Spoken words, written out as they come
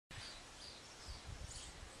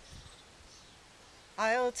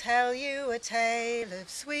I'll tell you a tale of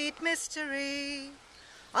sweet mystery,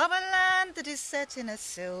 of a land that is set in a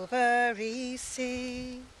silvery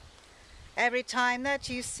sea. Every time that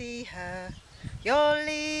you see her, you'll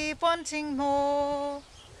leave wanting more,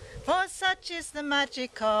 for such is the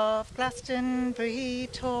magic of Glastonbury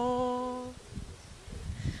Tour.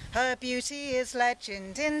 Her beauty is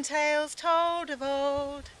legend in tales told of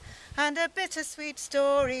old, and her bittersweet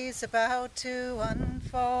story's about to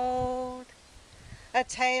unfold. A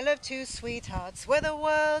tale of two sweethearts with a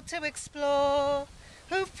world to explore,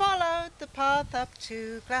 who followed the path up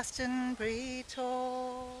to Glastonbury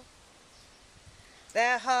Tour.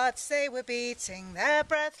 Their hearts they were beating, their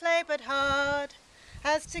breath laboured hard,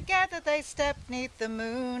 as together they stepped 'neath the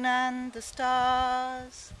moon and the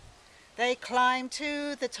stars. They climbed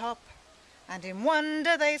to the top, and in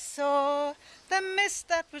wonder they saw the mist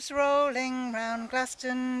that was rolling round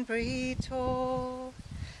Glastonbury Tour.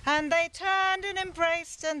 And they turned and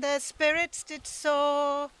embraced, and their spirits did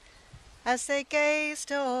soar, as they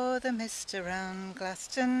gazed o'er the mist around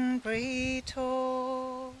Glastonbury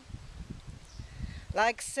Tour.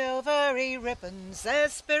 Like silvery ribbons their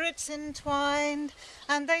spirits entwined,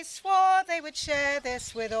 and they swore they would share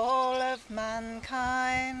this with all of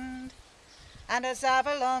mankind. And as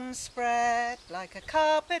Avalon spread like a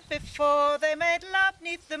carpet before, they made love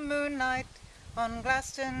 'neath the moonlight on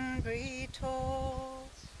Glastonbury Tour.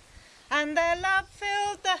 And their love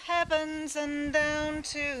filled the heavens and down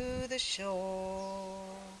to the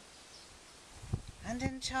shore, and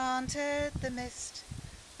enchanted the mist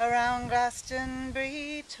around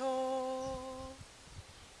Glastonbury Tour.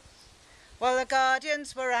 Well, the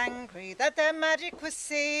guardians were angry that their magic was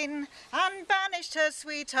seen, and banished her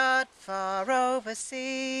sweetheart far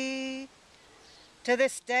oversea. To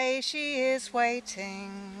this day she is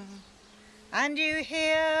waiting, and you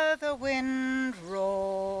hear the wind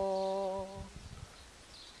roar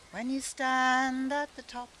when you stand at the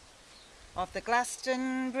top of the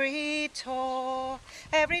Glastonbury Tour.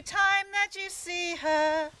 Every time that you see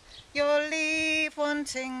her, you'll leave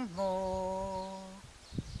wanting more,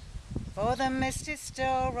 for the mist is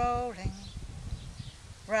still rolling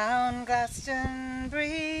round Glastonbury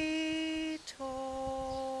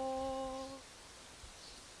Tour.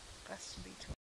 Glastonbury Tour.